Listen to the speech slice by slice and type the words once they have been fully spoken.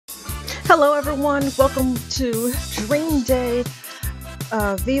Hello everyone, welcome to Dream Day,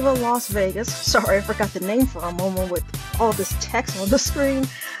 Viva Las Vegas. Sorry, I forgot the name for a moment with all this text on the screen.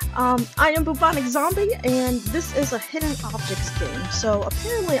 I am BubonicZombie, and this is a hidden objects game. So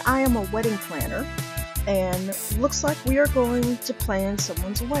apparently I am a wedding planner, and looks like we are going to plan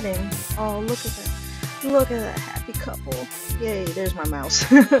someone's wedding. Oh, look at that. Look at that happy couple. Yay, there's my mouse.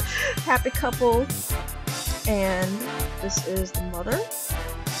 Happy couple. And this is the mother.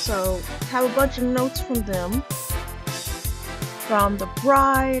 So, have a bunch of notes from them. From the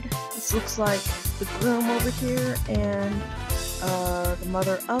bride, this looks like the groom over here, and the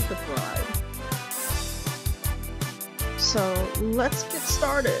mother of the bride. So, let's get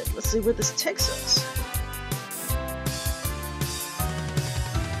started. Let's see where this takes us.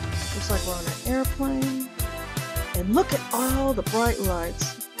 Looks like we're on an airplane. And look at all the bright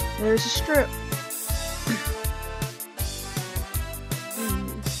lights. There's a strip.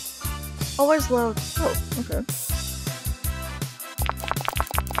 Always loved. Oh, okay.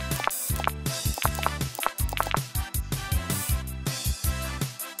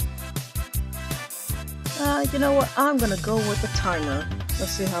 You know what? I'm gonna go with the timer.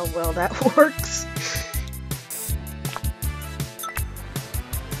 Let's see how well that works.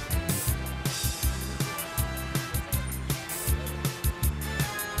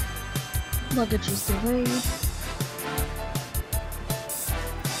 Luggage is delayed.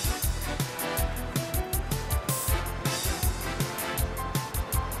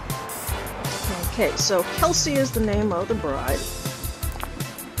 Okay, so Kelsey is the name of the bride.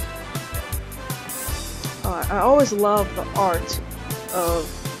 I always love the art of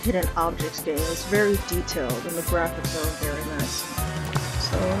hidden objects games. It's very detailed and the graphics are very nice.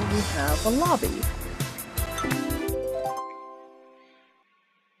 So we have a lobby.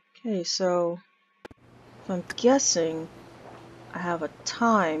 Okay, so if I'm guessing, I have a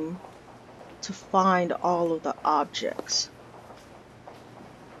time to find all of the objects.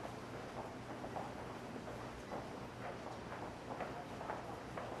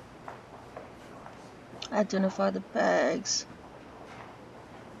 Identify the bags.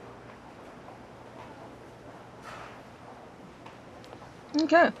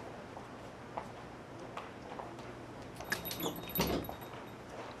 Okay.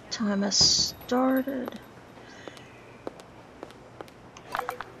 Time has started.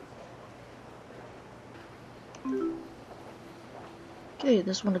 Okay,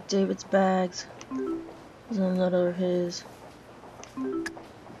 this is one of David's bags. There's another of his.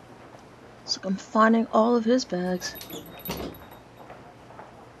 Looks like I'm finding all of his bags.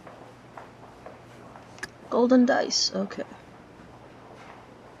 Golden dice, okay.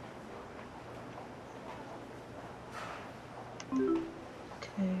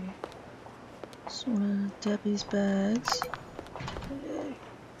 Okay. This one of Debbie's bags. Okay.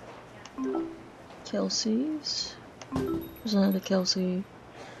 Kelsey's. There's another Kelsey.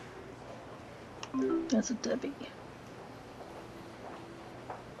 That's a Debbie.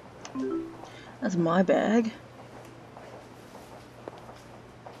 That's my bag.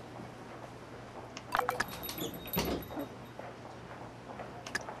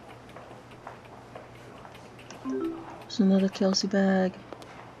 There's another Kelsey bag.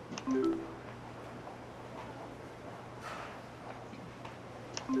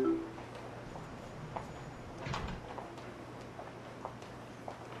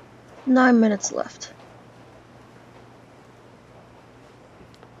 Nine minutes left.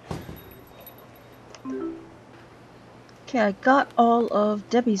 Okay, I got all of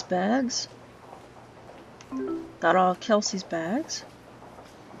Debbie's bags. Got all of Kelsey's bags.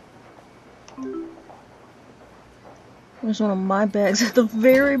 There's one of my bags at the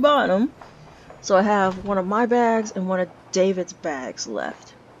very bottom. So I have one of my bags and one of David's bags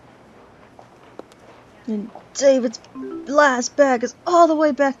left. And David's last bag is all the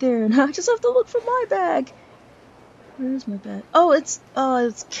way back there, and I just have to look for my bag. Where's my bag? Oh, it's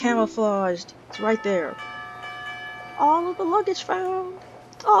camouflaged. It's right there. All of the luggage found.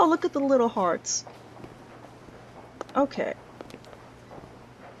 Oh, look at the little hearts. Okay.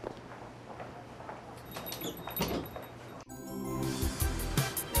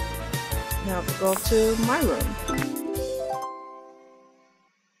 Now I have to go up to my room.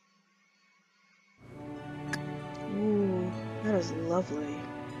 Ooh, that is lovely.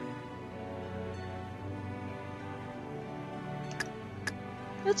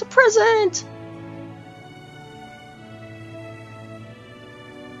 It's a present!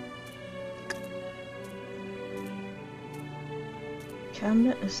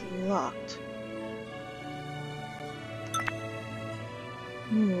 Cabinet is locked.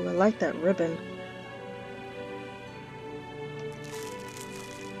 Ooh, I like that ribbon.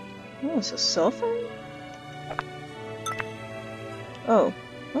 Oh, it's a cell phone? Oh,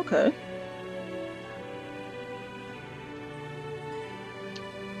 okay.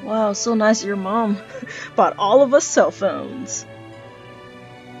 Wow, so nice your mom bought all of us cell phones.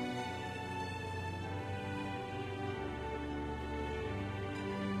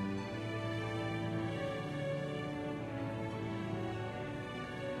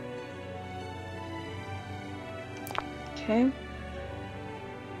 Okay.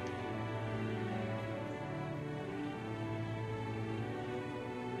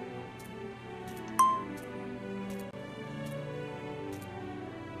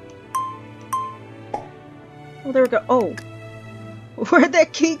 Oh, there we go. Oh, where'd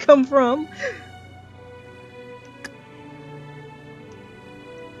that key come from?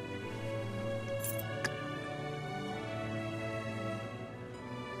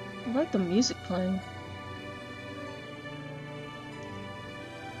 I like the music playing.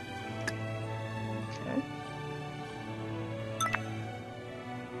 Okay.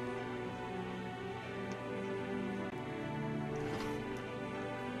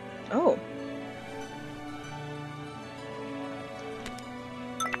 Oh.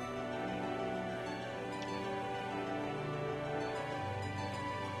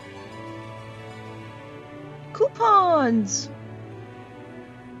 Coupons!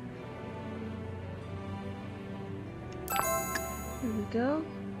 Here we go.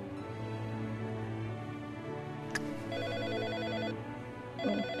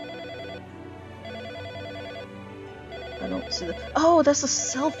 Oh. I don't see the— oh, that's a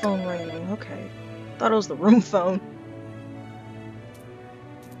cell phone ringing. Okay. Thought it was the room phone.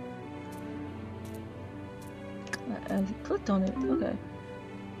 And he clicked on it. Okay.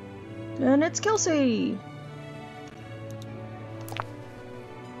 And it's Kelsey!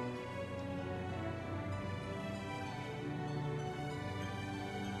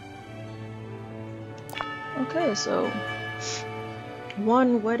 Okay, so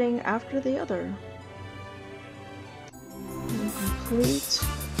one wedding after the other. Complete.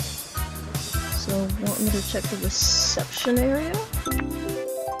 So want me to check the reception area?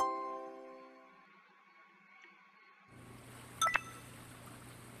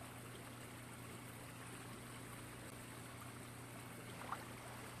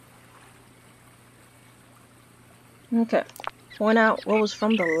 Okay. Point out what was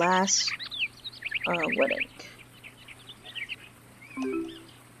from the last wedding.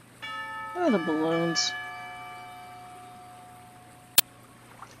 Where are the balloons?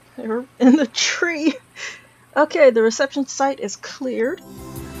 They're in the tree. Okay, the reception site is cleared.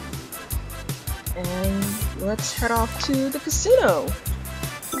 And let's head off to the casino.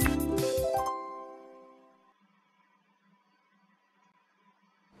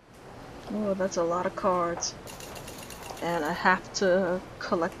 Oh, that's a lot of cards. And I have to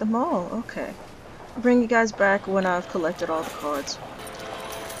collect them all. Okay. I'll bring you guys back when I've collected all the cards.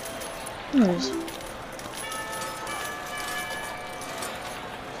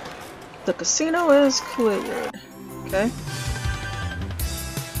 The casino is cleared. Okay.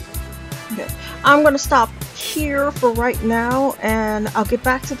 Okay. I'm gonna stop here for right now, and I'll get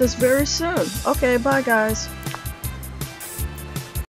back to this very soon. Okay, bye guys.